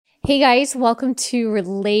Hey guys, welcome to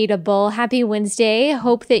Relatable. Happy Wednesday.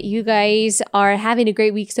 Hope that you guys are having a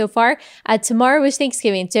great week so far. Tomorrow is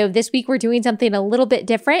Thanksgiving, so this week we're doing something a little bit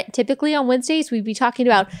different. Typically on Wednesdays, we'd be talking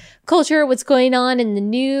about culture, what's going on in the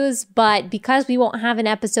news, but because we won't have an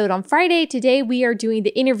episode on Friday, today we are doing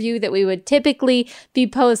the interview that we would typically be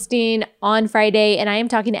posting on Friday, and I am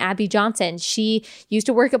talking to Abby Johnson. She used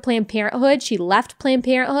to work at Planned Parenthood. She left Planned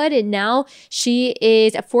Parenthood, and now she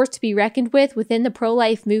is a force to be reckoned with within the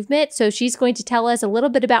pro-life movement. So she's going to tell us a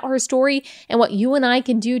little bit about her story and what you and I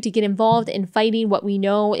can do to get involved in fighting what we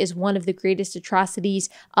know is one of the greatest atrocities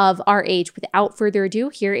of our age. Without further ado,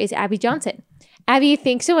 here is Abby Johnson. Abby,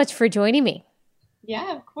 thanks so much for joining me.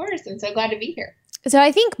 Yeah, of course. I'm so glad to be here. So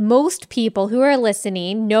I think most people who are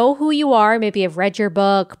listening know who you are, maybe have read your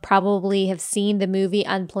book, probably have seen the movie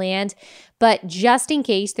Unplanned. But just in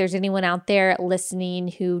case there's anyone out there listening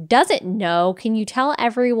who doesn't know, can you tell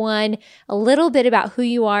everyone a little bit about who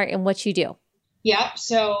you are and what you do? Yeah.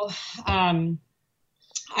 So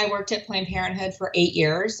I worked at Planned Parenthood for 8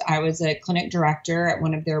 years. I was a clinic director at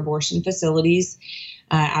one of their abortion facilities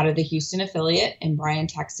out of the Houston affiliate in Bryan,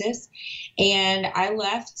 Texas. And I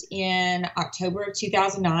left in October of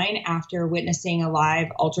 2009 after witnessing a live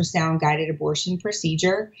ultrasound guided abortion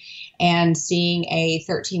procedure and seeing a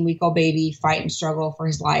 13-week-old baby fight and struggle for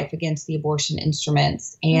his life against the abortion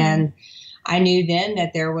instruments. And I knew then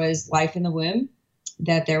that there was life in the womb,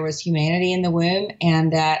 that there was humanity in the womb,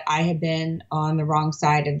 and that I had been on the wrong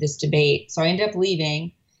side of this debate. So I ended up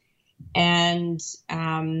leaving and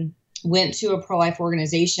went to a pro-life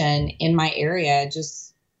organization in my area,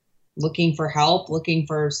 just looking for help, looking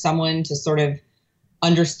for someone to sort of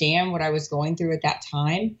understand what I was going through at that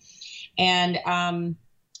time. And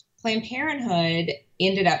Planned Parenthood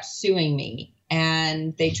ended up suing me,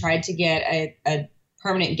 and they tried to get a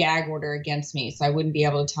permanent gag order against me so I wouldn't be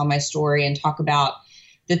able to tell my story and talk about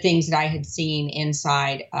the things that I had seen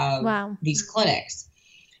inside of these clinics.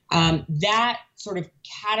 That sort of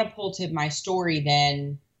catapulted my story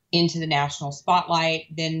then into the national spotlight.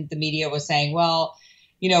 Then the media was saying, well,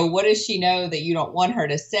 you know, what does she know that you don't want her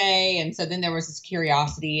to say? And so then there was this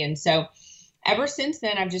curiosity. And so ever since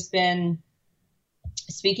then, I've just been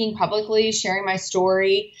speaking publicly, sharing my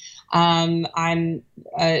story. I'm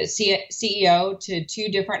a CEO to 2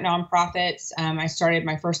 different nonprofits. I started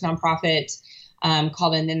my first nonprofit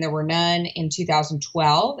called And Then There Were None in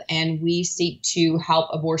 2012. And we seek to help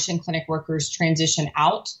abortion clinic workers transition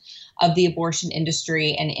out of the abortion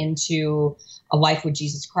industry and into a life with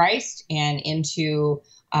Jesus Christ and into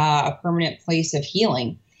a permanent place of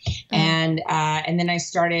healing. And then I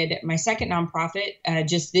started my second nonprofit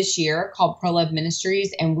just this year called Pro-Love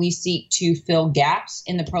Ministries, and we seek to fill gaps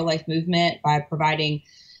in the pro-life movement by providing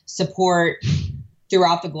support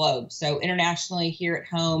throughout the globe. So internationally, here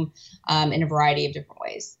at home, in a variety of different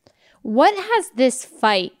ways. What has this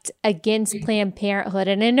fight against Planned Parenthood?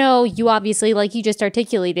 And I know you obviously, like you just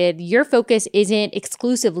articulated, your focus isn't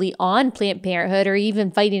exclusively on Planned Parenthood or even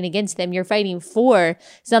fighting against them. You're fighting for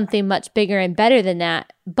something much bigger and better than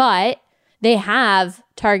that. But they have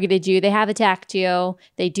targeted you. They have attacked you.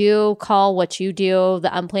 They do call what you do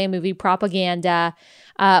the Unplanned movie propaganda.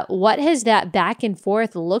 What has that back and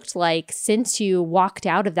forth looked like since you walked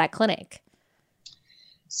out of that clinic?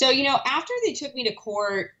 So, you know, after they took me to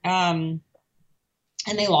court and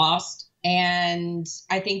they lost, and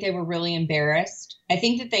I think they were really embarrassed. I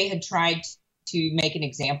think that they had tried to make an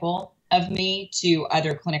example of me to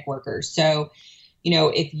other clinic workers. So, you know,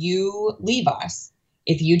 if you leave us,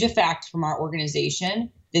 if you defect from our organization,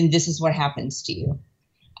 then this is what happens to you.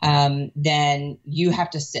 Then you have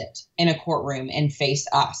to sit in a courtroom and face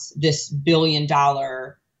us, this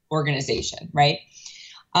billion-dollar organization, right?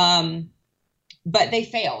 But they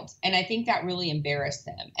failed. And I think that really embarrassed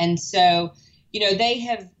them. And so, you know, they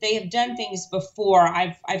have done things before.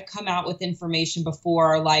 I've come out with information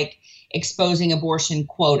before, like exposing abortion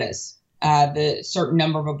quotas, the certain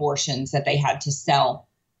number of abortions that they had to sell,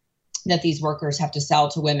 that these workers have to sell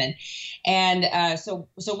to women. And so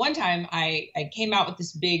one time I came out with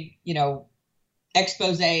this big, you know,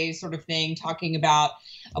 expose sort of thing talking about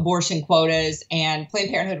abortion quotas, and Planned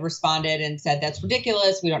Parenthood responded and said, that's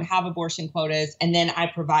ridiculous. We don't have abortion quotas. And then I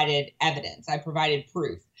provided evidence. I provided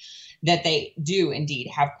proof that they do indeed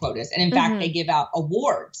have quotas. And in fact, they give out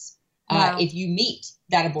awards if you meet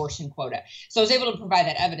that abortion quota. So I was able to provide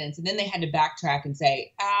that evidence. And then they had to backtrack and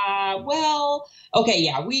say, well, okay,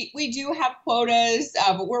 yeah, we do have quotas,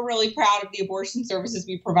 but we're really proud of the abortion services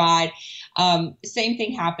we provide. Same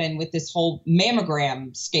thing happened with this whole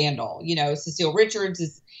mammogram scandal. You know, Cecile Richards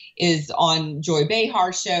is on Joy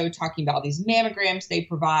Behar's show talking about all these mammograms they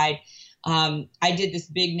provide. I did this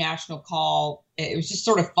big national call. It was just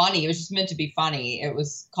sort of funny. It was just meant to be funny. It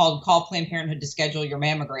was called Call Planned Parenthood to Schedule Your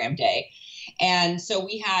Mammogram Day. And so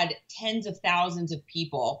we had tens of thousands of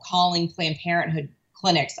people calling Planned Parenthood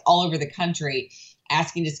clinics all over the country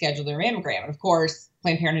asking to schedule their mammogram. And of course,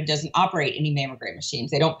 Planned Parenthood doesn't operate any mammogram machines.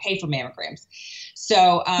 They don't pay for mammograms.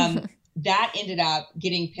 So that ended up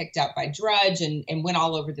getting picked up by Drudge and went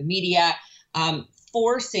all over the media,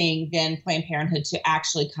 forcing then Planned Parenthood to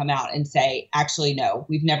actually come out and say, actually, no,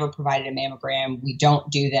 we've never provided a mammogram. We don't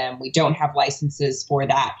do them. We don't have licenses for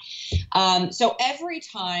that. So every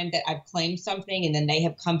time that I've claimed something and then they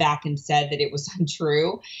have come back and said that it was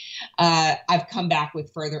untrue, I've come back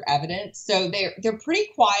with further evidence. So they're pretty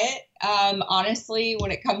quiet, honestly,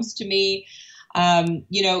 when it comes to me.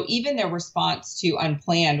 Even their response to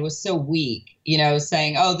Unplanned was so weak,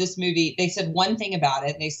 saying, oh, this movie, they said one thing about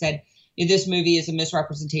it. They said, this movie is a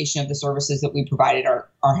misrepresentation of the services that we provided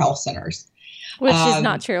our health centers. Which is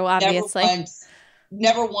not true, obviously.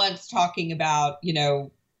 Never once talking about,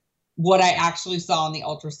 what I actually saw in the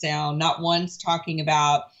ultrasound, not once talking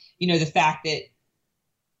about, the fact that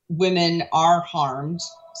women are harmed,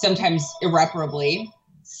 sometimes irreparably.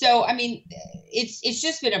 So, I mean, it's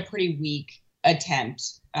just been a pretty weak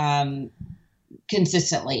attempt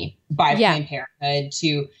consistently by Planned Parenthood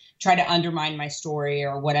to try to undermine my story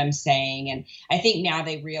or what I'm saying. And I think now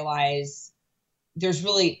they realize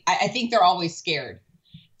I think they're always scared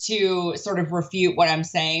to sort of refute what I'm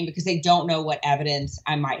saying because they don't know what evidence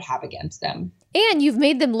I might have against them. And you've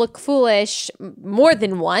made them look foolish more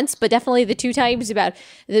than once, but definitely the 2 times about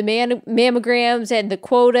the mammograms and the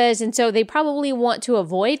quotas. And so they probably want to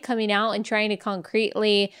avoid coming out and trying to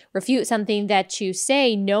concretely refute something that you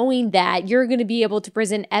say, knowing that you're going to be able to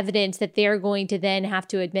present evidence that they're going to then have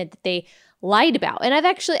to admit that they lied about. And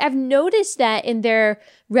I've noticed that in their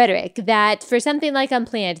rhetoric, that for something like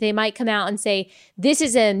Unplanned, they might come out and say, this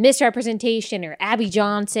is a misrepresentation, or Abby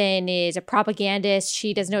Johnson is a propagandist.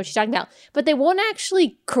 She doesn't know what she's talking about. But they won't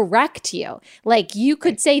actually correct you. Like, you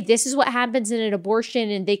could say, this is what happens in an abortion,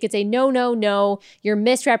 and they could say, no, you're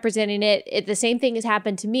misrepresenting it. The same thing has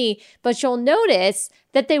happened to me. But you'll notice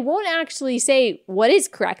that they won't actually say what is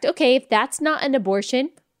correct. Okay, if that's not an abortion,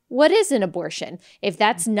 what is an abortion? If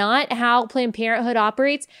that's not how Planned Parenthood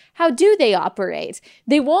operates, how do they operate?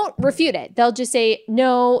 They won't refute it. They'll just say,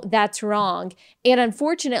 no, that's wrong. And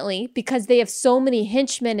unfortunately, because they have so many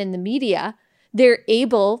henchmen in the media, they're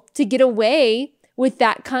able to get away with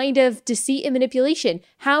that kind of deceit and manipulation.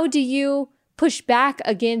 How do you push back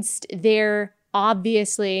against their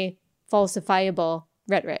obviously falsifiable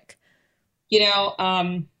rhetoric?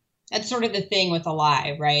 That's sort of the thing with a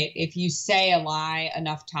lie, right? If you say a lie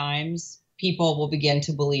enough times, people will begin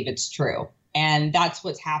to believe it's true. And that's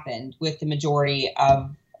what's happened with the majority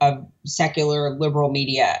of secular liberal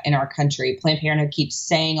media in our country. Planned Parenthood keeps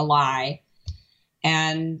saying a lie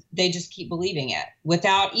and they just keep believing it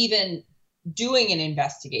without even doing an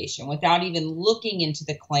investigation, without even looking into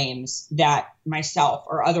the claims that myself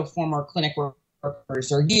or other former clinic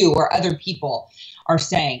workers or you or other people are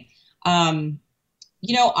saying.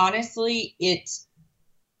 Honestly, it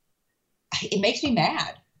makes me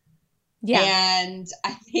mad. Yeah. And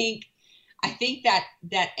I think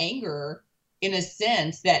that anger, in a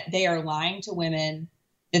sense, that they are lying to women,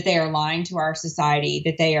 that they are lying to our society,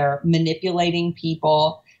 that they are manipulating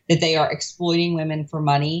people, that they are exploiting women for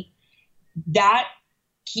money, that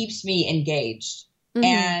keeps me engaged. Mm-hmm.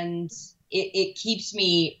 And it keeps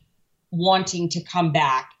me wanting to come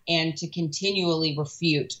back and to continually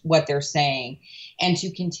refute what they're saying and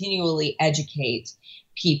to continually educate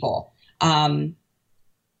people. They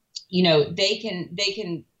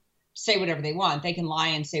can say whatever they want. They can lie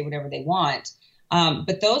and say whatever they want.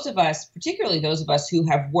 But those of us, particularly those of us who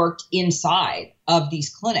have worked inside of these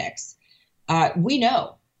clinics, we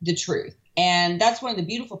know the truth. And that's one of the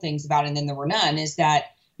beautiful things about And Then There Were None is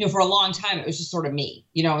that, for a long time, it was just sort of me.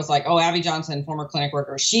 It was like, oh, Abby Johnson, former clinic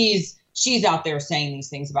worker, she's out there saying these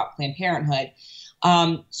things about Planned Parenthood.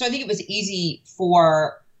 So I think it was easy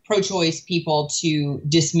for pro-choice people to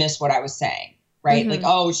dismiss what I was saying, right? Mm-hmm. Like,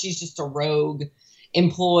 oh, she's just a rogue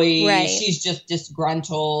employee. Right. She's just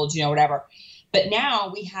disgruntled, whatever. But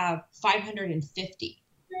now we have 550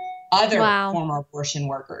 other former abortion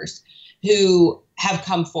workers who have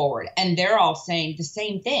come forward, and they're all saying the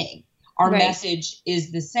same thing. Our message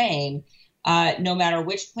is the same. No matter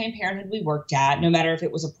which Planned Parenthood we worked at, no matter if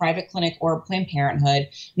it was a private clinic or a Planned Parenthood,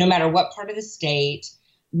 no matter what part of the state,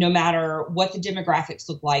 no matter what the demographics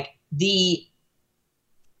look like, the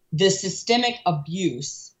systemic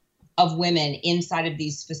abuse of women inside of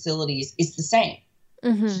these facilities is the same.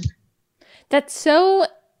 Mm-hmm. That's so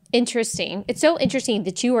Interesting. It's so interesting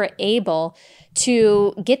that you were able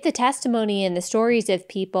to get the testimony and the stories of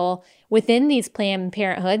people within these Planned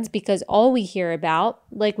Parenthoods, because all we hear about,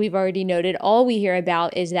 like we've already noted, all we hear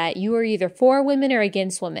about is that you are either for women or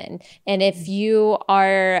against women. And if you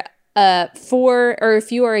are for, or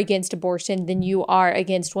if you are against abortion, then you are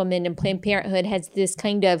against women. And Planned Parenthood has this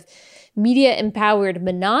kind of media empowered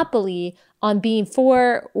monopoly on being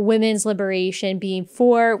for women's liberation, being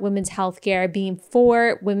for women's healthcare, being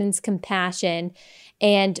for women's compassion.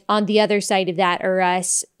 And on the other side of that are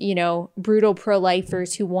us, brutal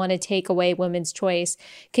pro-lifers who want to take away women's choice.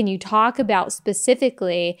 Can you talk about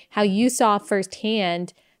specifically how you saw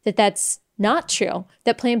firsthand that that's not true,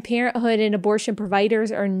 that Planned Parenthood and abortion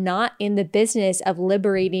providers are not in the business of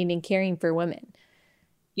liberating and caring for women?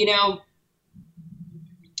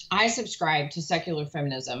 I subscribed to secular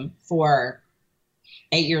feminism for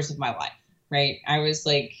 8 years of my life, right? I was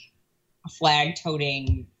like a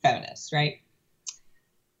flag-toting feminist, right?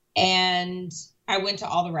 And I went to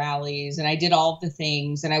all the rallies and I did all the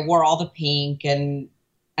things and I wore all the pink and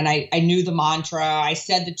I knew the mantra. I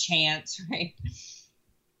said the chants, right?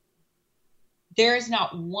 There is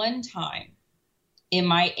not one time in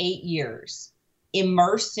my 8 years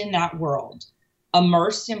immersed in that world,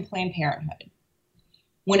 immersed in Planned Parenthood,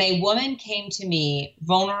 when a woman came to me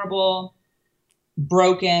vulnerable,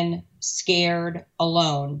 broken, scared,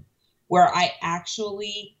 alone, where I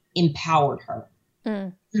actually empowered her.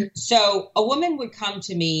 Mm. So a woman would come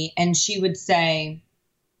to me and she would say,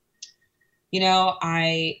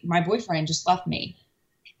 my boyfriend just left me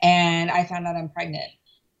and I found out I'm pregnant.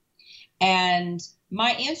 And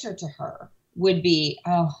my answer to her would be,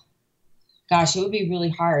 oh gosh, it would be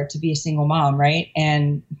really hard to be a single mom, right?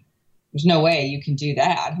 And there's no way you can do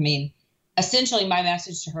that. I mean, essentially my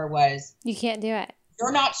message to her was, you can't do it.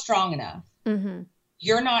 You're not strong enough. Mm-hmm.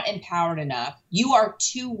 You're not empowered enough. You are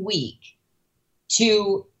too weak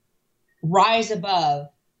to rise above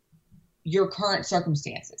your current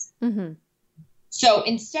circumstances. Mm-hmm. So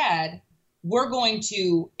instead, we're going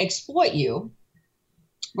to exploit you.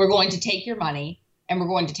 We're going to take your money and we're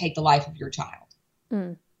going to take the life of your child.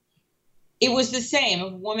 Mm. It was the same. A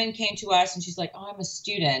woman came to us and she's like, oh, I'm a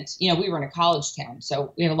student. We were in a college town,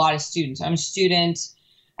 so we had a lot of students. I'm a student.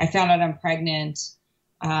 I found out I'm pregnant.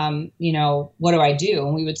 What do I do?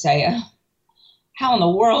 And we would say, how in the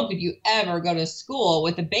world could you ever go to school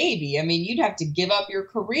with a baby? I mean, you'd have to give up your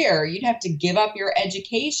career. You'd have to give up your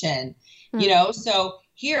education, so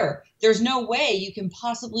here, there's no way you can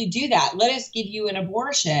possibly do that. Let us give you an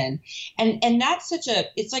abortion. And that's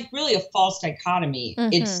it's like really a false dichotomy.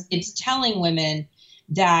 Mm-hmm. It's telling women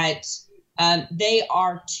that they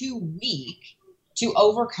are too weak to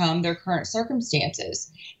overcome their current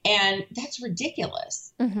circumstances. And that's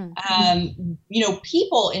ridiculous. Mm-hmm.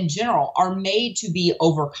 People in general are made to be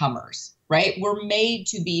overcomers, right? We're made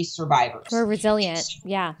to be survivors. We're resilient.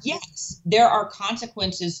 Yeah. Yes. There are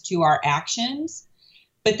consequences to our actions,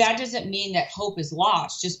 but that doesn't mean that hope is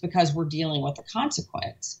lost just because we're dealing with a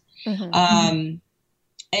consequence. Mm-hmm.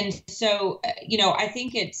 And so, I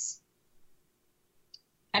think it's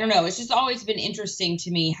just always been interesting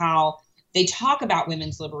to me how they talk about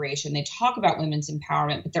women's liberation, they talk about women's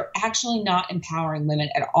empowerment, but they're actually not empowering women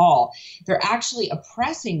at all. They're actually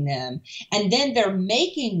oppressing them. And then they're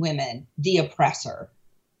making women the oppressor.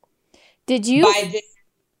 Did you?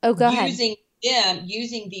 Go ahead.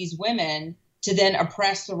 Using these women to then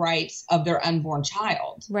oppress the rights of their unborn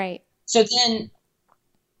child. Right. So then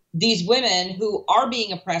these women who are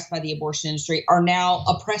being oppressed by the abortion industry are now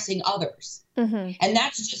oppressing others. Mm-hmm. And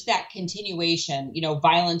that's just that continuation,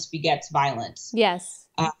 violence begets violence. Yes.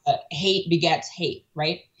 Hate begets hate,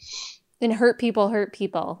 right? And hurt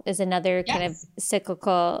people is another kind of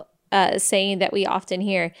cyclical saying that we often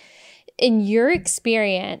hear. In your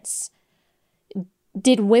experience,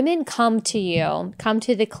 did women come to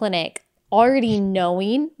the clinic already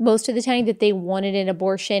knowing most of the time that they wanted an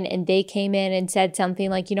abortion, and they came in and said something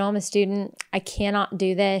like, I'm a student, I cannot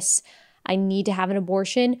do this, I need to have an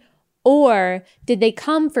abortion? Or did they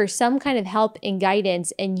come for some kind of help and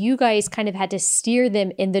guidance and you guys kind of had to steer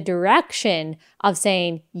them in the direction of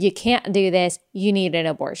saying, you can't do this, you need an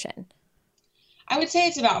abortion? I would say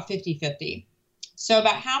it's about 50-50. So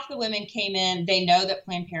about half the women came in, they know that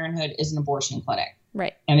Planned Parenthood is an abortion clinic.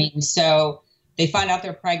 Right. So they find out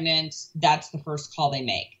they're pregnant. That's the first call they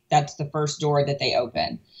make. That's the first door that they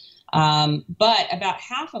open. But about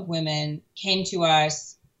half of women came to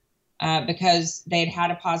us because they'd had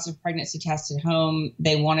a positive pregnancy test at home.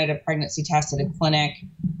 They wanted a pregnancy test at a clinic.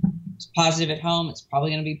 It's positive at home. It's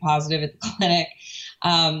probably going to be positive at the clinic.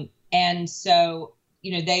 And so,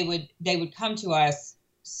 they would come to us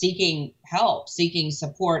seeking help, seeking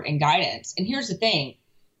support and guidance. And here's the thing.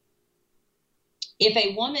 If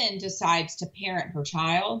a woman decides to parent her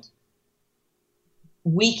child,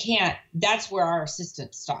 we can't, that's where our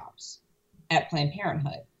assistance stops at Planned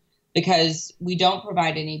Parenthood, because we don't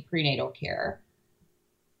provide any prenatal care.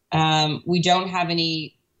 We don't have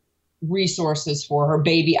any resources for her,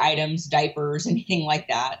 baby items, diapers, anything like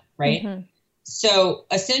that, right? Mm-hmm. So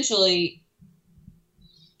essentially,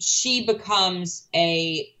 she becomes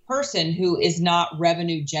a person who is not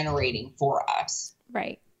revenue generating for us.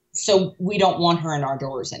 Right. So we don't want her in our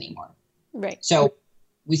doors anymore. Right. So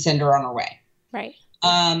we send her on her way. Right.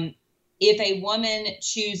 If a woman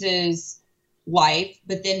chooses life,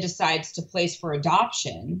 but then decides to place for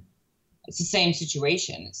adoption, it's the same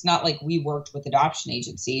situation. It's not like we worked with adoption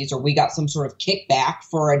agencies or we got some sort of kickback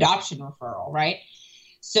for adoption referral, right?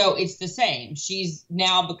 So it's the same. She's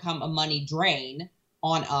now become a money drain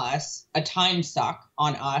on us, a time suck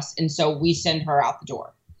on us. And so we send her out the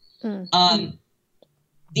door. Mm-hmm.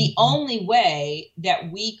 The only way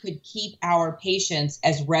that we could keep our patients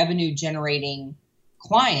as revenue generating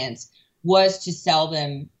clients was to sell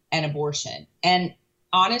them an abortion. And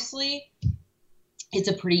honestly, it's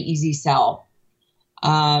a pretty easy sell.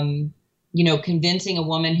 Convincing a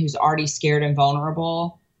woman who's already scared and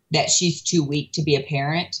vulnerable that she's too weak to be a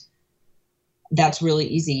parent, that's really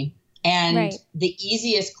easy. And right. The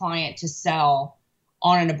easiest client to sell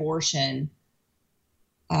on an abortion,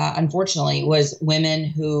 unfortunately, was women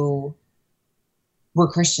who were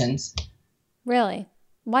Christians. Really?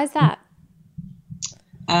 Why is that?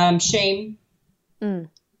 Shame.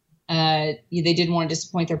 They didn't want to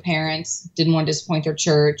disappoint their parents, didn't want to disappoint their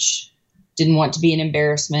church, didn't want to be an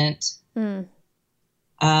embarrassment. They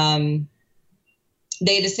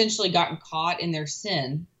had essentially gotten caught in their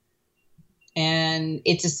sin. And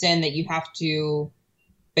it's a sin that you have to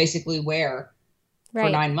basically wear for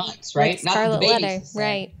 9 months, right? Like Scarlet Letter,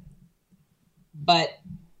 right? But,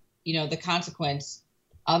 the consequence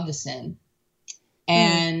of the sin.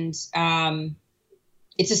 And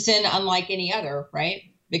it's a sin unlike any other, right?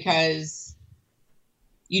 Because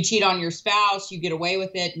you cheat on your spouse, you get away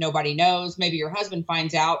with it, nobody knows. Maybe your husband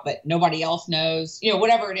finds out, but nobody else knows.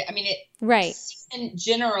 Whatever it is. I mean, right. Sin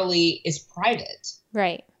generally is private.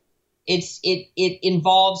 Right. It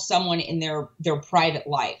involves someone in their private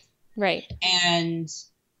life. Right. And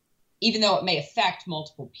even though it may affect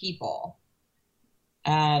multiple people,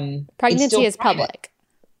 pregnancy is public.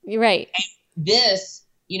 You're right. And this,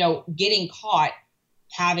 getting caught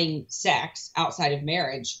having sex outside of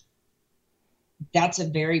marriage, that's a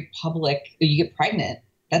very public, you get pregnant.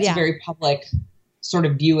 That's a very public sort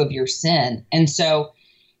of view of your sin. And so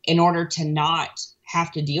in order to not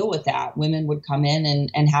have to deal with that, women would come in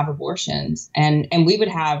and have abortions. And we would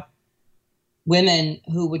have women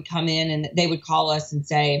who would come in and they would call us and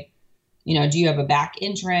say, do you have a back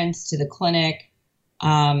entrance to the clinic?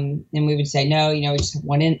 And we would say, no, we just have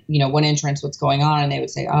one entrance, what's going on? And they would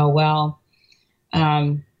say, oh, well,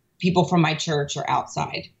 people from my church are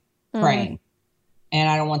outside praying and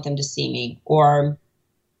I don't want them to see me. Or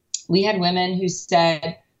we had women who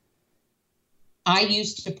said, I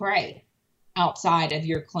used to pray outside of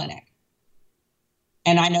your clinic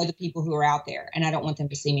and I know the people who are out there and I don't want them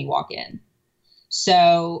to see me walk in.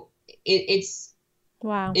 So it's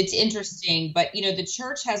interesting, but the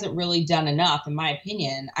church hasn't really done enough, in my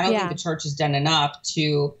opinion. I don't think the church has done enough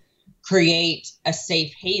to create a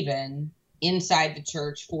safe haven inside the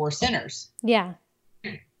church for sinners. Yeah.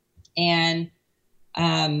 And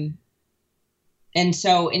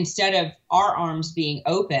so instead of our arms being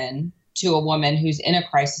open to a woman who's in a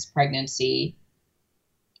crisis pregnancy,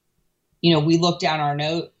 we look down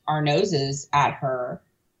our noses at her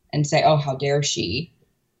and say, oh, how dare she?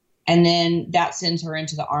 And then that sends her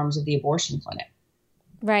into the arms of the abortion clinic.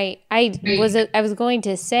 Right. I was going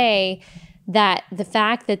to say that the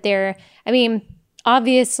fact that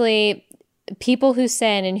obviously people who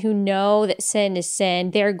sin and who know that sin is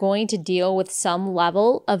sin, they're going to deal with some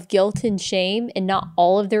level of guilt and shame, and not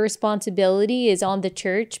all of their responsibility is on the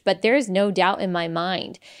church. But there is no doubt in my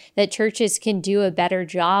mind that churches can do a better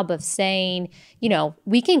job of saying,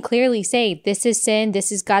 we can clearly say this is sin,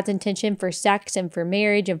 this is God's intention for sex and for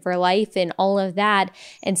marriage and for life and all of that,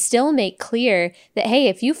 and still make clear that, hey,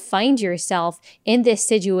 if you find yourself in this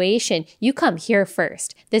situation, you come here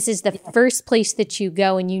first. This is the first place that you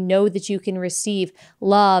go, and you know that you can receive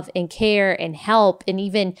love and care and help and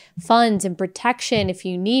even funds and protection if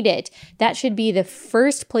you need it. That should be the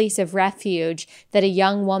first place of refuge that a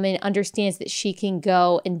young woman understands that she can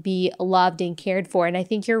go and be loved and cared for. And I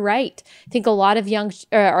think you're right. I think a lot of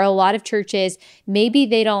a lot of churches, maybe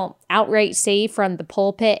they don't outright say from the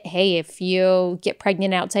pulpit, hey, if you get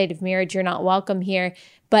pregnant outside of marriage, you're not welcome here.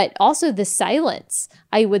 But also the silence,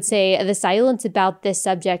 I would say, the silence about this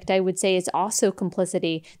subject, I would say, is also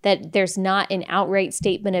complicity, that there's not an outright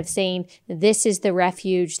statement of saying this is the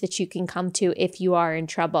refuge that you can come to if you are in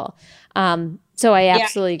trouble. So I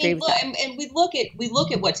absolutely agree with that. And we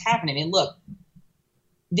look at what's happening. I mean, look,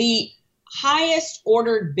 the highest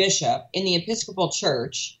ordered bishop in the Episcopal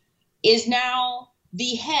Church is now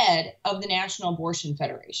the head of the National Abortion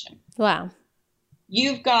Federation. Wow.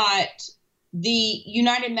 You've got the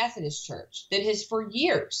United Methodist Church that has for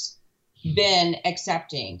years been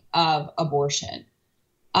accepting of abortion.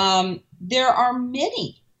 There are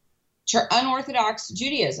many unorthodox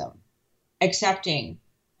Judaism accepting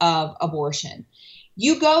of abortion.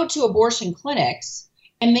 You go to abortion clinics,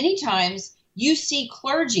 and many times you see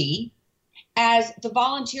clergy as the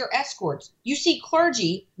volunteer escorts. You see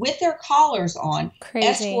clergy with their collars on, Crazy.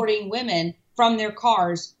 Escorting women from their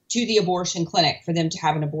cars to the abortion clinic for them to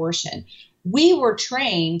have an abortion. We were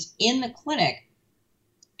trained in the clinic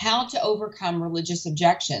how to overcome religious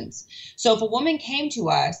objections. So if a woman came to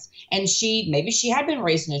us and maybe she had been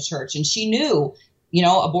raised in a church and she knew,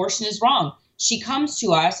 abortion is wrong. She comes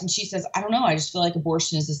to us and she says, I don't know, I just feel like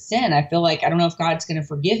abortion is a sin. I feel like I don't know if God's going to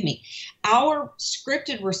forgive me. Our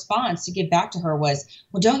scripted response to give back to her was,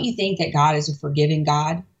 well, don't you think that God is a forgiving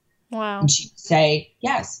God? Wow. And she'd say,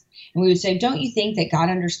 yes. And we would say, don't you think that God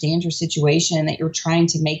understands your situation and that you're trying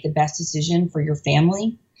to make the best decision for your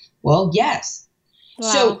family? Well, yes. Wow.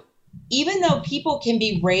 So even though people can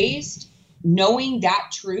be raised knowing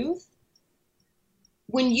that truth,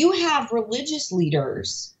 when you have religious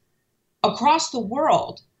leaders across the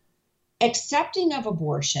world accepting of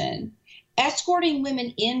abortion, escorting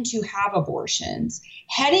women in to have abortions,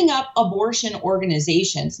 heading up abortion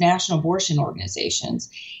organizations, national abortion organizations,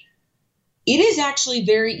 it is actually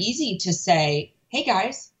very easy to say, hey,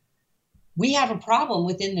 guys, we have a problem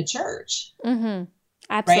within the church. Mm-hmm.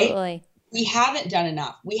 Absolutely. Right? We haven't done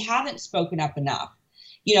enough. We haven't spoken up enough.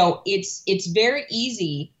 It's very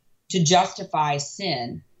easy to justify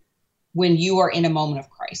sin when you are in a moment of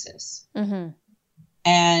crisis. Mm-hmm.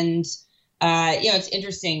 And, it's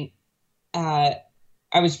interesting. I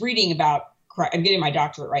was reading about, I'm getting my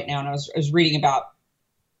doctorate right now, and I was reading about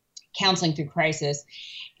counseling through crisis.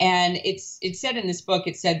 And it said in this book,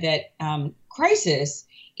 it said that crisis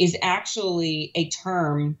is actually a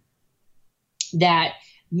term that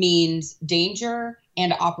means danger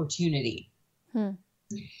and opportunity. And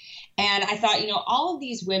I thought, all of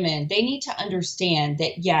these women, they need to understand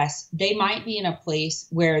that, yes, they might be in a place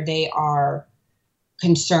where they are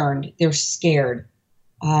concerned. They're scared.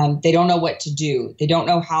 They don't know what to do. They don't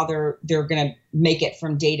know how they're going to make it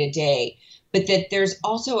from day to day. But that there's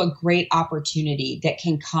also a great opportunity that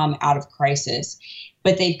can come out of crisis.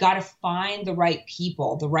 But they've got to find the right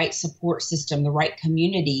people, the right support system, the right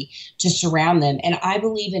community to surround them. And I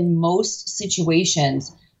believe in most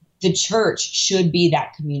situations, the church should be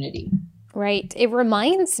that community. Right. It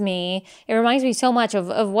reminds me so much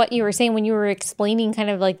of what you were saying when you were explaining kind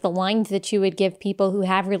of like the lines that you would give people who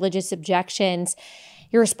have religious objections.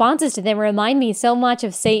 Your responses to them remind me so much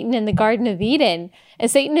of Satan in the Garden of Eden.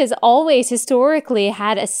 And Satan has always historically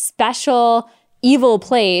had a special evil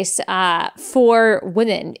place for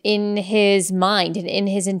women in his mind and in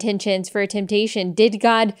his intentions for temptation. Did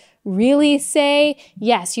God really say,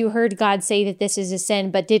 yes, you heard God say that this is a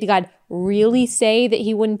sin, but did God really say that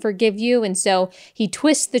he wouldn't forgive you? And so he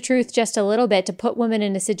twists the truth just a little bit to put women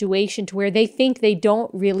in a situation to where they think they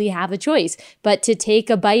don't really have a choice, but to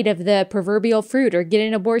take a bite of the proverbial fruit or get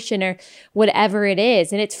an abortion or whatever it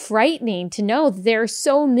is. And it's frightening to know that there are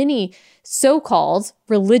so many so-called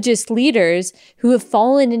religious leaders who have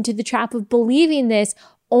fallen into the trap of believing this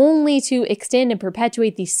only to extend and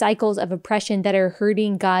perpetuate these cycles of oppression that are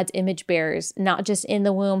hurting God's image bearers, not just in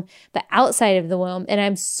the womb, but outside of the womb. And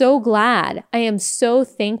I'm so glad, I am so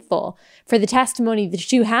thankful for the testimony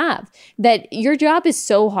that you have, that your job is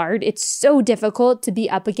so hard. It's so difficult to be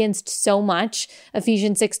up against so much.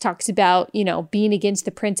 Ephesians 6 talks about, being against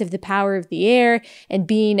the prince of the power of the air and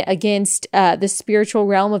being against the spiritual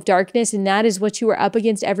realm of darkness. And that is what you are up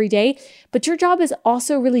against every day. But your job is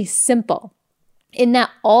also really simple, in that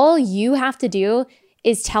all you have to do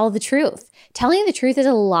is tell the truth. Telling the truth is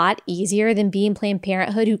a lot easier than being Planned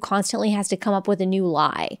Parenthood, who constantly has to come up with a new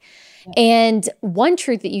lie. Yeah. And one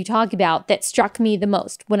truth that you talk about that struck me the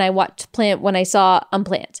most when I saw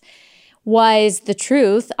Unplanned was the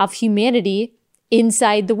truth of humanity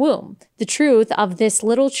inside the womb, the truth of this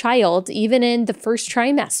little child, even in the first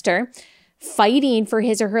trimester, fighting for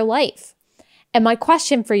his or her life. And my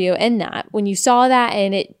question for you in that, when you saw that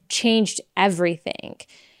and it changed everything,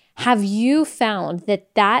 have you found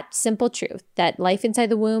that simple truth, that life inside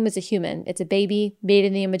the womb is a human, it's a baby made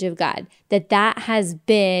in the image of God, that has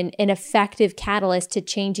been an effective catalyst to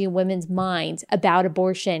changing women's minds about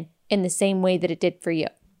abortion in the same way that it did for you?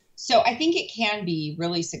 So I think it can be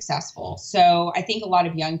really successful. So I think a lot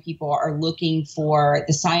of young people are looking for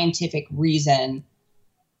the scientific reason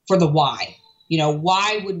for the why.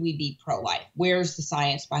 Why would we be pro-life? Where's the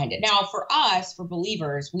science behind it? Now, for us, for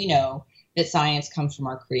believers, we know that science comes from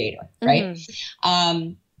our Creator, right?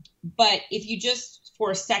 Mm-hmm. But if you just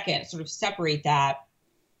for a second sort of separate that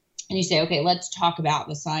and you say, okay, let's talk about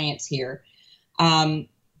the science here.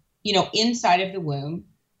 Inside of the womb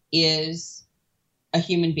is a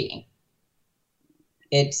human being.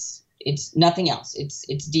 It's nothing else.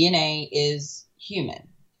 Its DNA is human.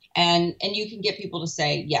 And you can get people to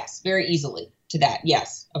say yes very easily to that.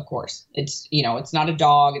 Yes, of course. It's not a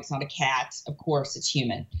dog, it's not a cat. Of course, it's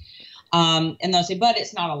human. And they'll say, but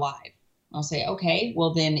it's not alive. I'll say, okay,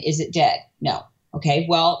 well then is it dead? No. Okay,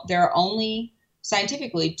 well, there are only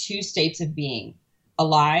scientifically two states of being,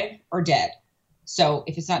 alive or dead. So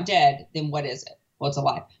if it's not dead, then what is it? Well, it's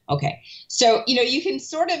alive. Okay. So, you can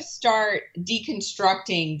sort of start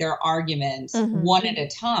deconstructing their arguments mm-hmm. one at a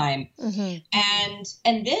time. Mm-hmm.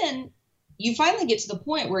 And then you finally get to the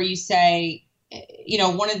point where you say,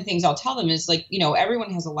 one of the things I'll tell them is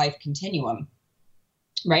everyone has a life continuum.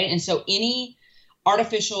 Right. And so any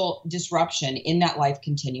artificial disruption in that life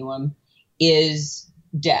continuum is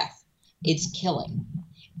death. It's killing.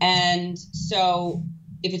 And so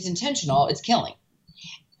if it's intentional, it's killing.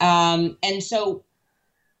 And so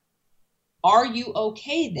are you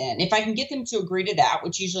okay then? If I can get them to agree to that,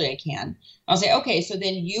 which usually I can, I'll say, okay, so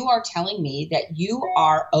then you are telling me that you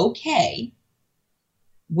are okay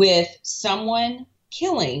with someone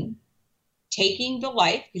taking the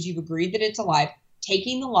life, because you've agreed that it's alive,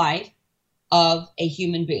 taking the life of a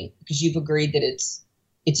human being, because you've agreed that it's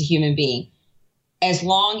a human being, as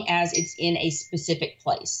long as it's in a specific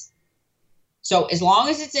place. So as long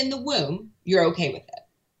as it's in the womb, you're okay with it.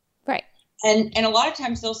 Right. And a lot of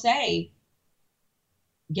times they'll say,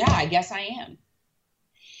 yeah, I guess I am.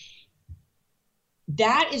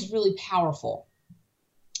 That is really powerful,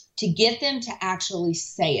 to get them to actually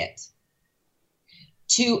say it,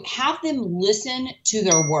 to have them listen to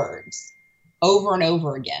their words over and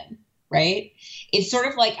over again, right? It's sort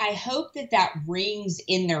of like, I hope that rings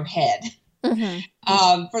in their head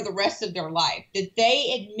mm-hmm. For the rest of their life, that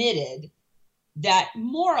they admitted that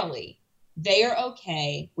morally they are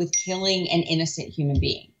okay with killing an innocent human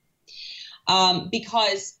being.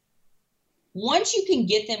 Because once you can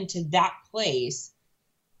get them to that place,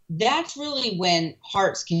 that's really when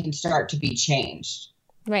hearts can start to be changed.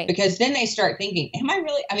 Right. Because then they start thinking,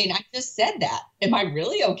 I just said that. Am I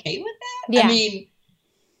really okay with that? Yeah. I mean,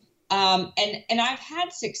 and I've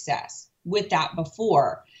had success with that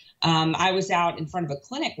before. I was out in front of a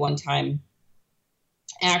clinic one time.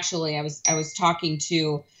 Actually, I was talking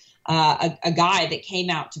to a guy that came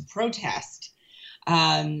out to protest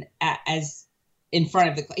as in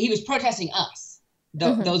front of he was protesting us,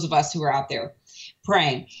 mm-hmm. those of us who were out there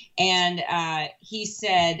praying. And he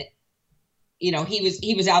said,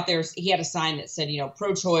 he was out there. He had a sign that said,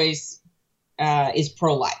 pro-choice is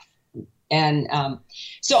pro-life. And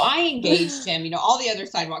so I engaged him. All the other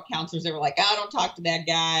sidewalk counselors, they were like, oh, don't talk to that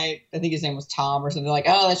guy. I think his name was Tom or something. Like,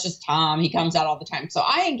 oh, that's just Tom. He comes out all the time. So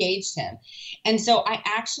I engaged him. And so I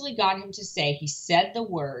actually got him to say, he said the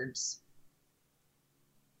words,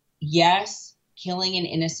 yes, killing an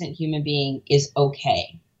innocent human being is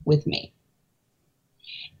okay with me.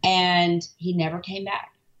 And he never came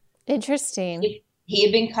back. Interesting. He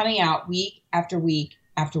had been coming out week after week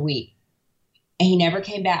after week, and he never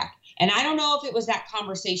came back. And I don't know if it was that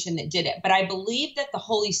conversation that did it, but I believe that the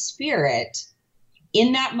Holy Spirit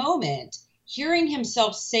in that moment, hearing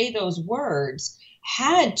himself say those words,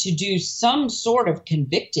 had to do some sort of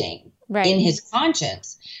convicting in his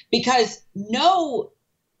conscience, because no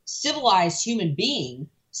civilized human being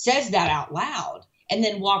says that out loud and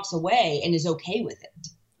then walks away and is okay with it.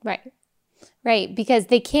 Right. Right. Because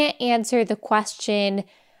they can't answer the question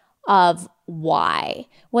of why.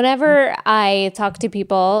 Whenever I talk to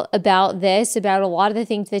people about this, about a lot of the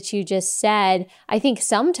things that you just said, I think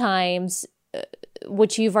sometimes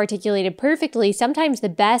which you've articulated perfectly, sometimes the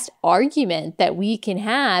best argument that we can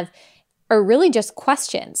have are really just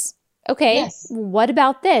questions. Okay, Yes. what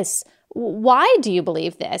about this? Why do you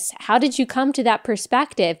believe this? How did you come to that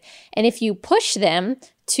perspective? And if you push them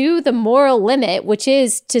to the moral limit, which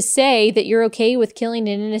is to say that you're okay with killing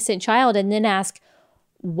an innocent child, and then ask,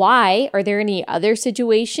 why? Are there any other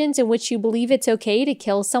situations in which you believe it's okay to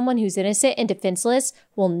kill someone who's innocent and defenseless?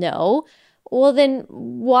 Well, no. Well, then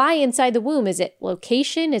why inside the womb? Is it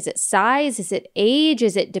location? Is it size? Is it age?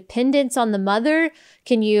 Is it dependence on the mother?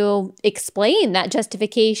 Can you explain that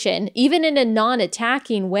justification, even in a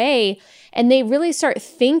non-attacking way? And they really start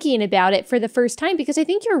thinking about it for the first time, because I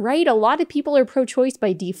think you're right. A lot of people are pro-choice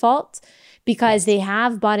by default because they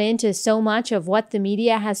have bought into so much of what the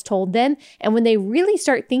media has told them. And when they really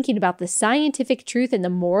start thinking about the scientific truth and the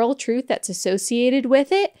moral truth that's associated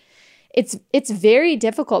with it, it's very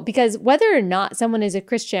difficult, because whether or not someone is a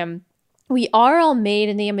Christian, we are all made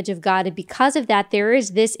in the image of God. And because of that, there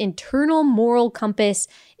is this internal moral compass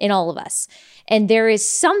in all of us. And there is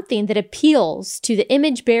something that appeals to the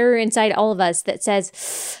image bearer inside all of us that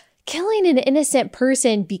says, killing an innocent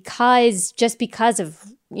person just because of,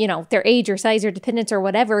 their age or size or dependence or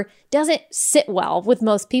whatever, doesn't sit well with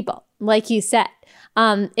most people, like you said.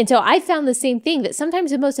 And so I found the same thing, that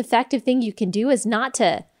sometimes the most effective thing you can do is not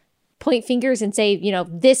to point fingers and say,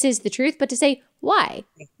 this is the truth, but to say, why?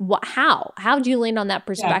 How do you land on that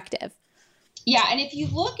perspective? Yeah. And if you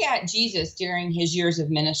look at Jesus during his years of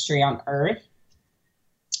ministry on earth,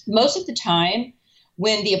 most of the time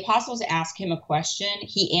when the apostles asked him a question,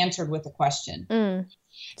 he answered with a question.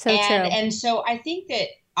 So true. And so I think that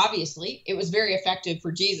obviously it was very effective for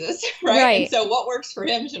Jesus, right? And so what works for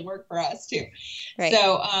him should work for us too. Right.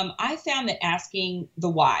 So I found that asking the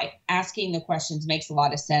why, asking the questions makes a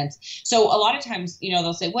lot of sense. So a lot of times,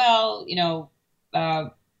 they'll say, well, and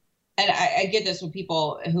I get this with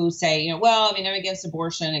people who say, well, I'm against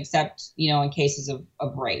abortion except, in cases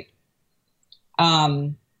of rape.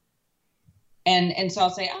 And so I'll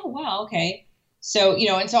say, oh, wow, okay. So,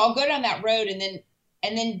 and so I'll go down that road, and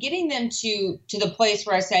then getting them to the place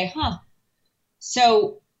where I say,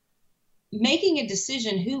 so making a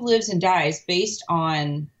decision who lives and dies based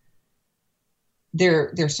on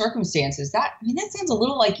their circumstances, that sounds a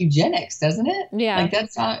little like eugenics, doesn't it? Yeah. Like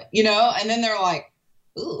that's not, and then they're like,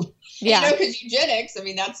 ooh, yeah, because eugenics,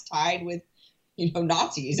 that's tied with,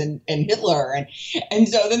 Nazis and Hitler. And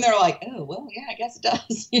so then they're like, oh, well, yeah, I guess it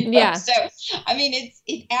does. Yeah. So,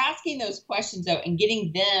 it's asking those questions though, and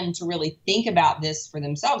getting them to really think about this for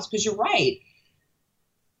themselves, because you're right.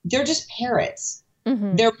 They're just parrots.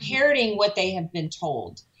 Mm-hmm. They're parroting what they have been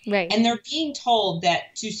told. Right. And they're being told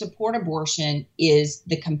that to support abortion is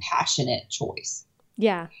the compassionate choice.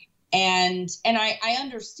 Yeah. And I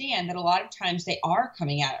understand that a lot of times they are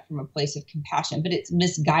coming at it from a place of compassion, but it's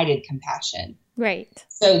misguided compassion. Right.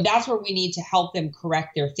 So that's where we need to help them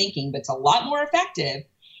correct their thinking. But it's a lot more effective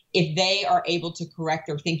if they are able to correct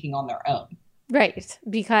their thinking on their own. Right.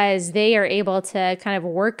 Because they are able to kind of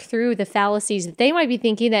work through the fallacies that they might be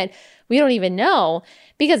thinking that we don't even know,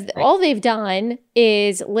 because all they've done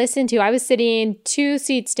is listen to, I was sitting 2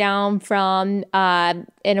 seats down from an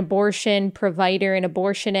abortion provider, an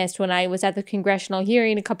abortionist, when I was at the congressional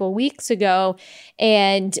hearing a couple of weeks ago.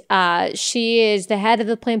 And she is the head of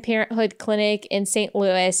the Planned Parenthood clinic in St.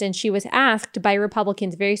 Louis. And she was asked by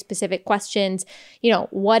Republicans very specific questions.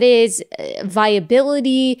 What is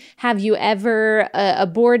viability? Have you ever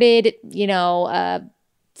aborted,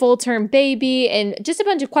 full-term baby, and just a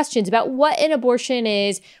bunch of questions about what an abortion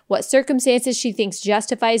is, what circumstances she thinks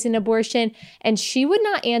justifies an abortion. And she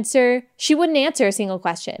wouldn't answer a single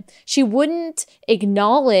question. She wouldn't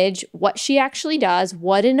acknowledge what she actually does,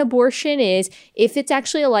 what an abortion is, if it's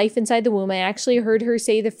actually a life inside the womb. I actually heard her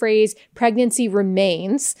say the phrase pregnancy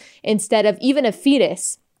remains instead of even a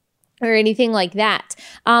fetus or anything like that.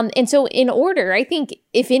 And so I think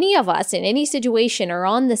if any of us in any situation are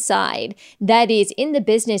on the side that is in the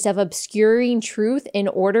business of obscuring truth in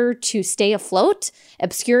order to stay afloat,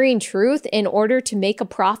 obscuring truth in order to make a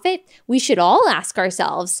profit, we should all ask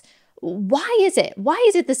ourselves, why is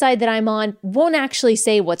it the side that I'm on won't actually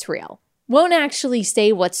say what's real, won't actually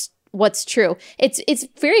say what's true? It's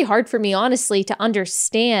very hard for me, honestly, to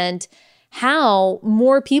understand how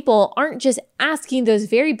more people aren't just asking those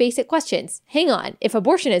very basic questions. Hang on, if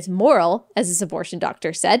abortion is moral, as this abortion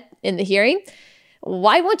doctor said in the hearing,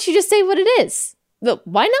 why won't you just say what it is?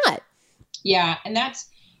 Why not? Yeah, and that's,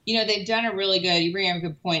 they've done a really good, you bring up a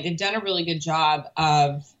good point, they've done a really good job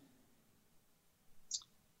of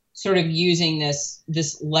sort of using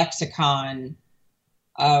this lexicon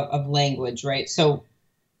of language, right? So,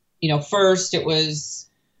 first it was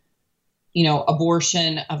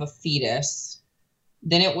abortion of a fetus.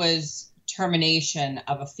 Then it was termination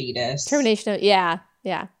of a fetus. Termination of, yeah.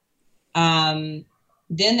 Then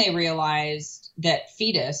they realized that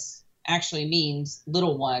fetus actually means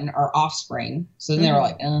little one or offspring. So then they were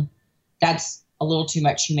like, that's a little too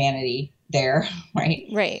much humanity there, right?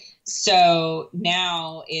 Right. So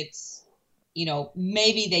now it's,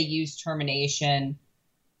 maybe they use termination.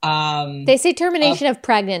 They say termination of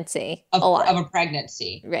pregnancy a lot. Of a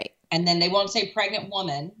pregnancy. Right. And then they won't say pregnant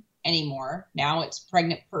woman anymore. Now it's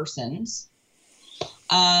pregnant persons.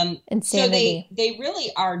 Insanity. So they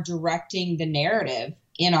really are directing the narrative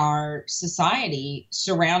in our society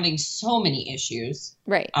surrounding so many issues.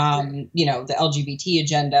 Right. The LGBT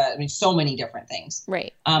agenda, I mean, so many different things.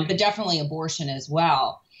 Right. But definitely abortion as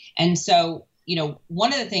well. And so,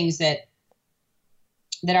 one of the things that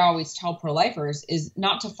I always tell pro-lifers is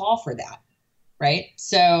not to fall for that. Right.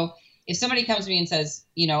 So if somebody comes to me and says,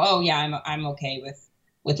 oh yeah, I'm okay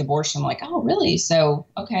with abortion, I'm like, oh really? So,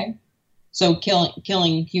 okay. So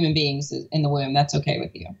killing human beings in the womb, that's okay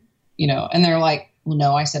with you, and they're like, well,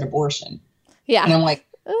 no, I said abortion. Yeah. And I'm like,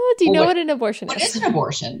 oh, do you know what an abortion is? What is an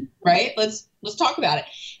abortion? Right. Let's talk about it.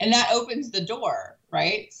 And that opens the door.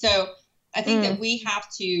 Right. So I think that we have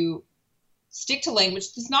to stick to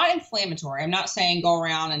language that's not inflammatory. I'm not saying go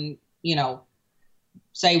around and,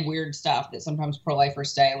 say weird stuff that sometimes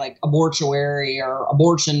pro-lifers say, like abortuary or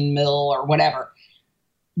abortion mill or whatever.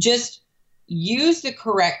 Just use the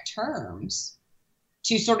correct terms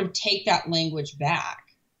to sort of take that language back,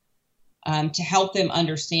 to help them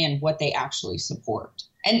understand what they actually support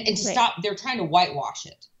and to stop. They're trying to whitewash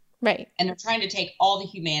it. Right. And they're trying to take all the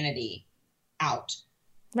humanity out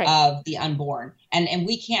right. of the unborn. And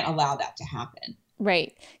we can't allow that to happen.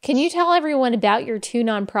 Right. Can you tell everyone about your two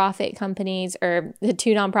nonprofit companies or the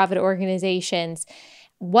two nonprofit organizations,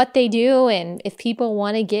 what they do, and if people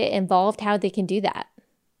want to get involved, how they can do that?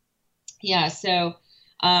 Yeah. So,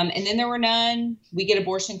 and then there were none. We get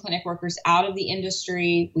abortion clinic workers out of the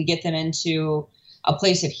industry. We get them into a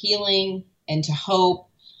place of healing, into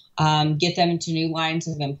hope, get them into new lines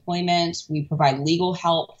of employment. We provide legal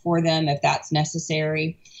help for them if that's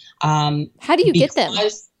necessary. How do you get them?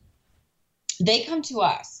 They come to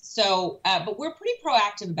us. So, but we're pretty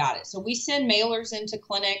proactive about it. So we send mailers into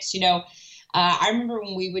clinics. I remember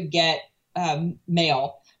when we would get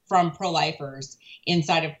mail from pro-lifers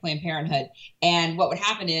inside of Planned Parenthood. And what would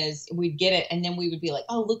happen is we'd get it and then we would be like,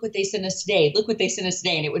 oh, look what they sent us today. Look what they sent us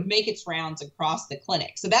today. And it would make its rounds across the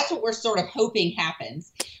clinic. So that's what we're sort of hoping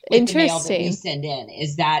happens with the mail that we send in,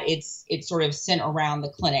 is that it's sort of sent around the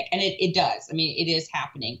clinic. And it does. I mean, it is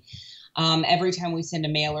happening. Every time we send a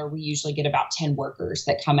mailer, we usually get about 10 workers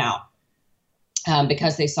that come out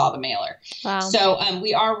because they saw the mailer. Wow. So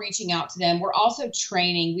we are reaching out to them. We're also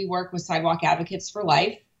training. We work with Sidewalk Advocates for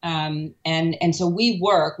Life. And so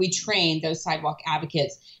we train those sidewalk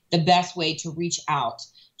advocates the best way to reach out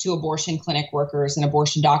to abortion clinic workers and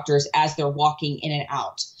abortion doctors as they're walking in and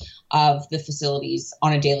out of the facilities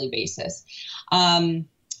on a daily basis.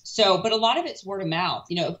 But a lot of it's word of mouth.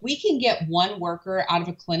 If we can get one worker out of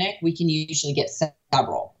a clinic, we can usually get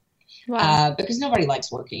several. Wow. Because nobody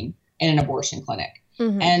likes working in an abortion clinic.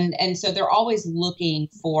 Mm-hmm. And so they're always looking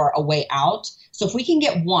for a way out. So if we can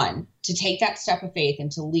get one to take that step of faith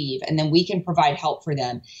and to leave, and then we can provide help for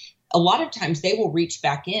them, a lot of times they will reach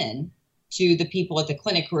back in to the people at the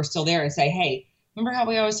clinic who are still there and say, hey, remember how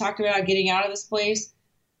we always talked about getting out of this place?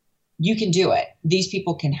 You can do it. These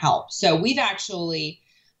people can help. So we've actually,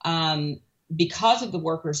 because of the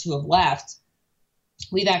workers who have left,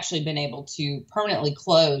 we've actually been able to permanently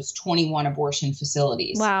close 21 abortion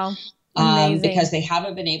facilities. Wow. Because they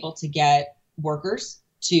haven't been able to get workers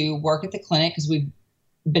to work at the clinic, because we've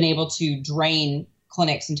been able to drain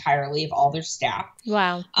clinics entirely of all their staff.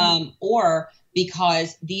 Wow. Or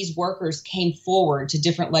because these workers came forward to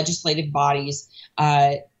different legislative bodies,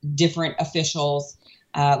 different officials,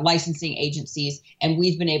 licensing agencies, and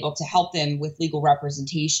we've been able to help them with legal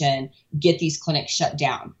representation, get these clinics shut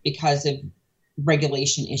down because of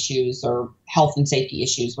regulation issues or health and safety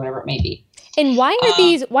issues, whatever it may be. And why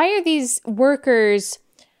are these workers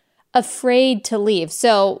afraid to leave?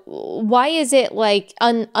 So why is it like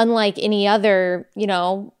unlike any other,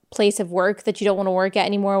 place of work that you don't want to work at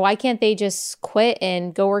anymore? Why can't they just quit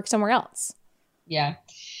and go work somewhere else? Yeah.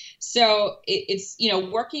 So it's,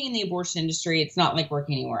 working in the abortion industry, it's not like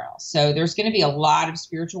working anywhere else. So there's going to be a lot of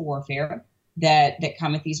spiritual warfare that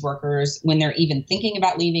come at these workers when they're even thinking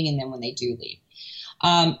about leaving, and then when they do leave.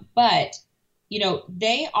 But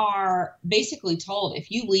they are basically told,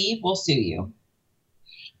 if you leave, we'll sue you.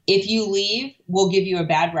 If you leave, we'll give you a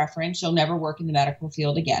bad reference. You'll never work in the medical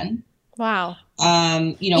field again. Wow.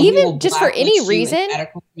 Even just for any reason,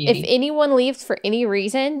 if anyone leaves for any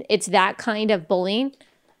reason, it's that kind of bullying.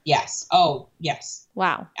 Yes. Oh, yes.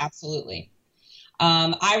 Wow. Absolutely.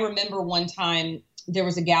 I remember one time there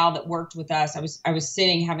was a gal that worked with us. I was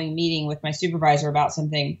sitting having a meeting with my supervisor about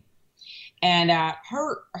something, and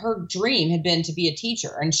her dream had been to be a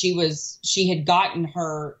teacher, and she was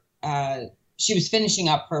finishing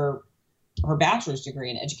up her bachelor's degree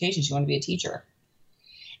in education. She wanted to be a teacher,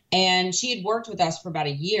 and she had worked with us for about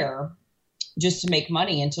a year just to make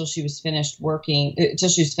money until she was finished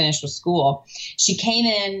with school. She came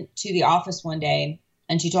in to the office one day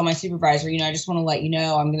and she told my supervisor, I just want to let you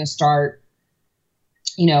know, I'm going to start,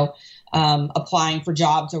 applying for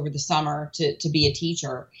jobs over the summer to be a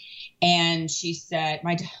teacher. And she said,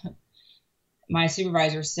 my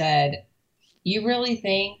supervisor said, you really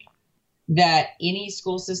think that any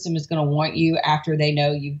school system is going to want you after they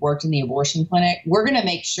know you've worked in the abortion clinic? We're going to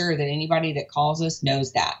make sure that anybody that calls us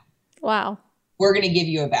knows that. Wow. We're going to give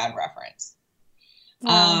you a bad reference.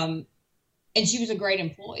 Wow. And she was a great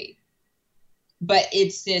employee. But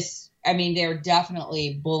it's this, they're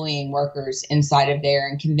definitely bullying workers inside of there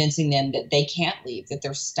and convincing them that they can't leave, that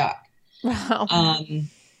they're stuck. Wow.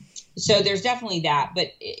 So there's definitely that.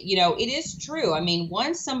 But, it is true.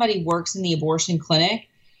 Once somebody works in the abortion clinic,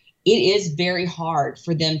 it is very hard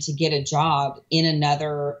for them to get a job in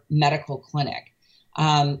another medical clinic.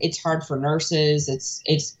 It's hard for nurses.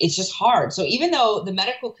 It's just hard. So even though the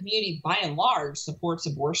medical community by and large supports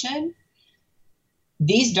abortion,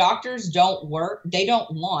 these doctors don't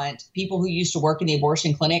want people who used to work in the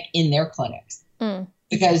abortion clinic in their clinics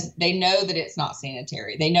because they know that it's not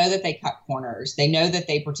sanitary. They know that they cut corners. They know that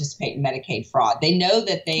they participate in Medicaid fraud. They know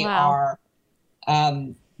that they are,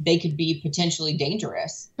 they could be potentially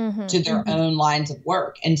dangerous to their own lines of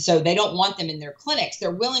work. And so they don't want them in their clinics. They're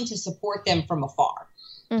willing to support them from afar.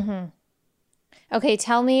 Okay.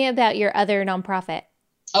 Tell me about your other nonprofit.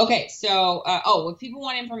 Okay. So, if people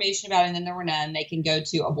want information about it and then there were none, they can go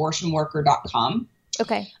to abortionworker.com.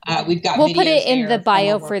 Okay. We'll put it in the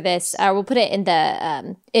bio for this. We'll put it in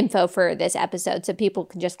the info for this episode so people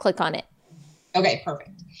can just click on it. Okay,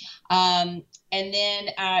 perfect. And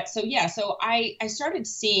then, so I started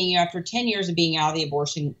seeing, after 10 years of being out of the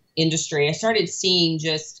abortion industry, I started seeing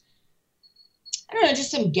just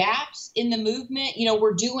some gaps in the movement.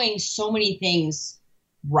 We're doing so many things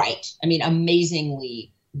right.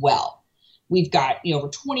 amazingly well. We've got, over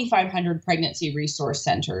 2,500 pregnancy resource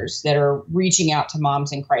centers that are reaching out to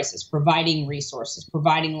moms in crisis, providing resources,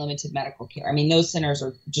 providing limited medical care. Those centers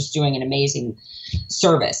are just doing an amazing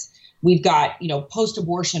service. We've got,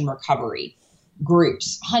 post-abortion recovery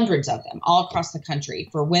groups, hundreds of them all across the country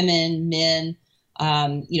for women, men,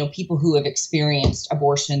 people who have experienced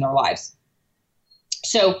abortion in their lives.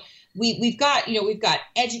 So we've got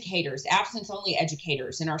educators, abstinence-only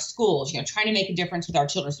educators in our schools, trying to make a difference with our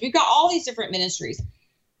children. So we've got all these different ministries.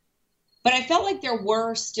 But I felt like there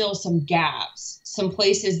were still some gaps, some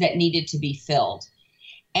places that needed to be filled.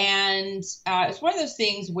 And it's one of those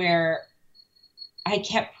things where I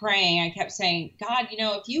kept praying. I kept saying, God,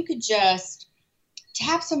 if you could just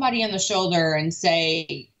tap somebody on the shoulder and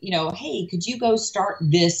say, hey, could you go start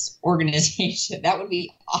this organization? That would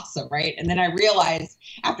be awesome, right? And then I realized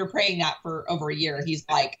after praying that for over a year, he's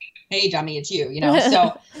like, hey, dummy, it's you,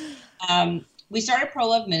 So we started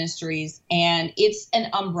Pro-Love Ministries, and it's an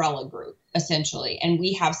umbrella group, essentially. And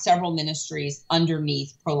we have several ministries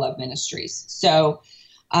underneath Pro-Love Ministries. So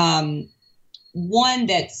one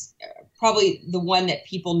that's probably the one that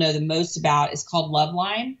people know the most about is called Love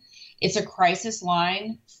Line. It's a crisis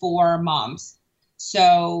line for moms.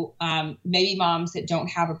 So maybe moms that don't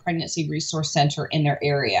have a pregnancy resource center in their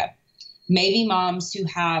area. Maybe moms who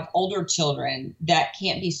have older children that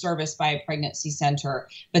can't be serviced by a pregnancy center,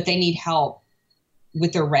 but they need help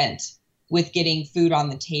with their rent, with getting food on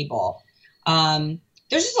the table.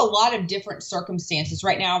 There's just a lot of different circumstances.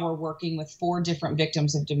 Right now, we're working with 4 different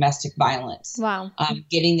victims of domestic violence. Wow.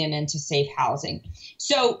 Getting them into safe housing.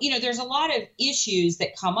 So, there's a lot of issues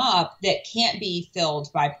that come up that can't be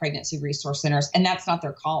filled by pregnancy resource centers, and that's not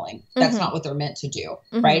their calling. That's not what they're meant to do,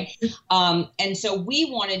 right? And so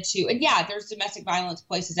we wanted to, and there's domestic violence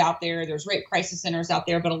places out there. There's rape crisis centers out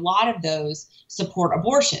there, but a lot of those support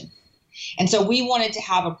abortion. And so we wanted to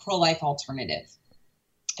have a pro-life alternative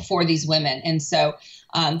for these women. And so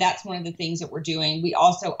that's one of the things that we're doing. We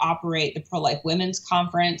also operate the Pro-Life Women's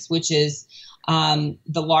Conference, which is the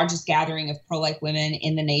largest gathering of pro-life women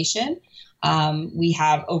in the nation. We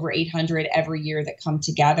have over 800 every year that come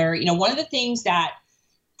together. One of the things that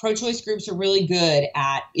pro-choice groups are really good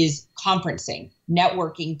at is conferencing,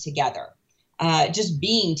 networking together. just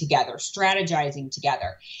being together, strategizing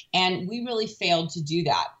together. And we really failed to do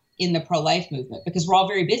that in the pro-life movement because we're all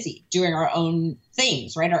very busy doing our own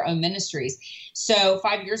things, right? Our own ministries. So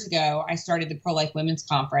 5 years ago, I started the Pro-Life Women's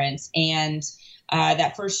Conference, and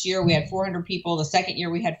that first year we had 400 people. The second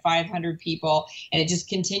year we had 500 people, and it just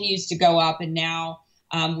continues to go up. And now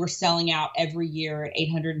we're selling out every year at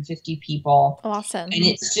 850 people. Awesome. And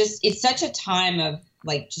it's such a time of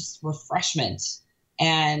like just refreshment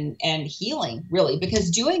and healing, really,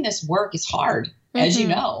 because doing this work is hard, as you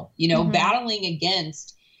know, battling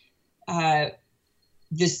against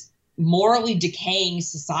this morally decaying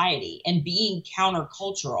society and being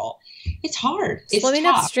countercultural. It's hard. It's swimming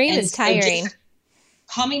tough. upstream is tiring.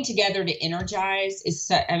 Coming together to energize it's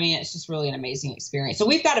just really an amazing experience. So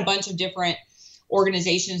we've got a bunch of different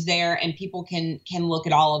organizations there, and people can look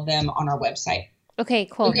at all of them on our website. Okay,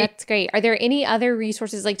 cool. Okay. That's great. Are there any other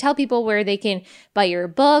resources? Like, tell people where they can buy your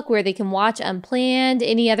book, where they can watch Unplanned,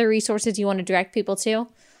 any other resources you want to direct people to?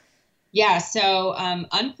 Yeah. So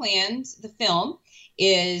Unplanned, the film,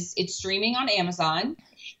 it's streaming on Amazon,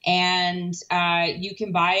 and you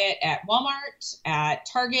can buy it at Walmart, at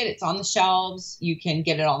Target. It's on the shelves. You can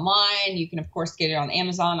get it online. You can, of course, get it on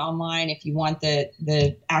Amazon online if you want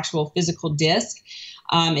the actual physical disc,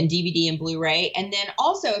 and DVD and Blu-ray. And then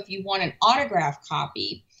also, if you want an autographed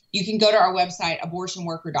copy, you can go to our website,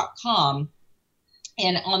 abortionworker.com.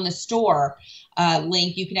 And on the store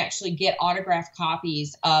link, you can actually get autographed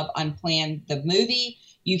copies of Unplanned, the movie.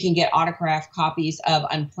 You can get autographed copies of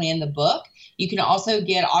Unplanned, the book. You can also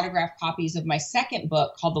get autographed copies of my second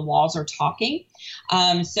book called The Walls Are Talking.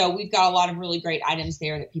 So we've got a lot of really great items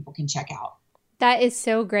there that people can check out. That is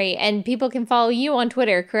so great. And people can follow you on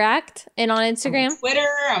Twitter, correct? And on Instagram? I'm on Twitter,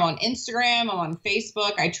 I'm on Instagram, I'm on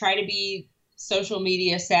Facebook. I try to be social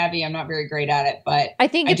media savvy. I'm not very great at it, but I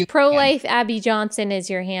think it's Pro-Life Abby Johnson is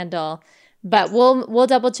your handle. But yes. We'll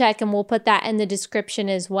double check, and we'll put that in the description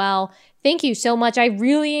as well. Thank you so much. I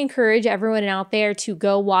really encourage everyone out there to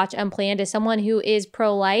go watch Unplanned. As someone who is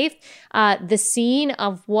pro-life, the scene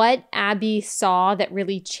of what Abby saw that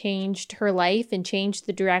really changed her life and changed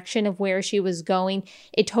the direction of where she was going,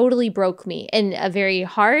 it totally broke me in a very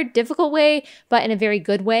hard, difficult way, but in a very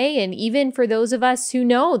good way. And even for those of us who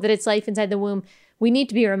know that it's life inside the womb, we need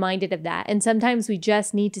to be reminded of that. And sometimes we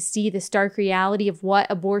just need to see the stark reality of what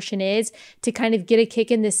abortion is to kind of get a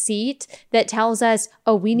kick in the seat that tells us,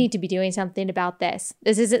 oh, we need to be doing something about this.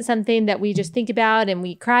 This isn't something that we just think about and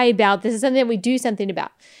we cry about. This is something that we do something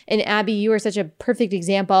about. And Abby, you are such a perfect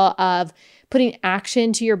example of putting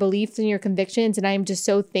action to your beliefs and your convictions. And I'm just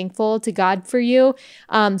so thankful to God for you.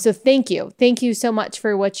 So thank you. Thank you so much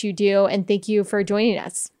for what you do. And thank you for joining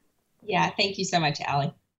us. Yeah, thank you so much,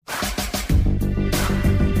 Allie.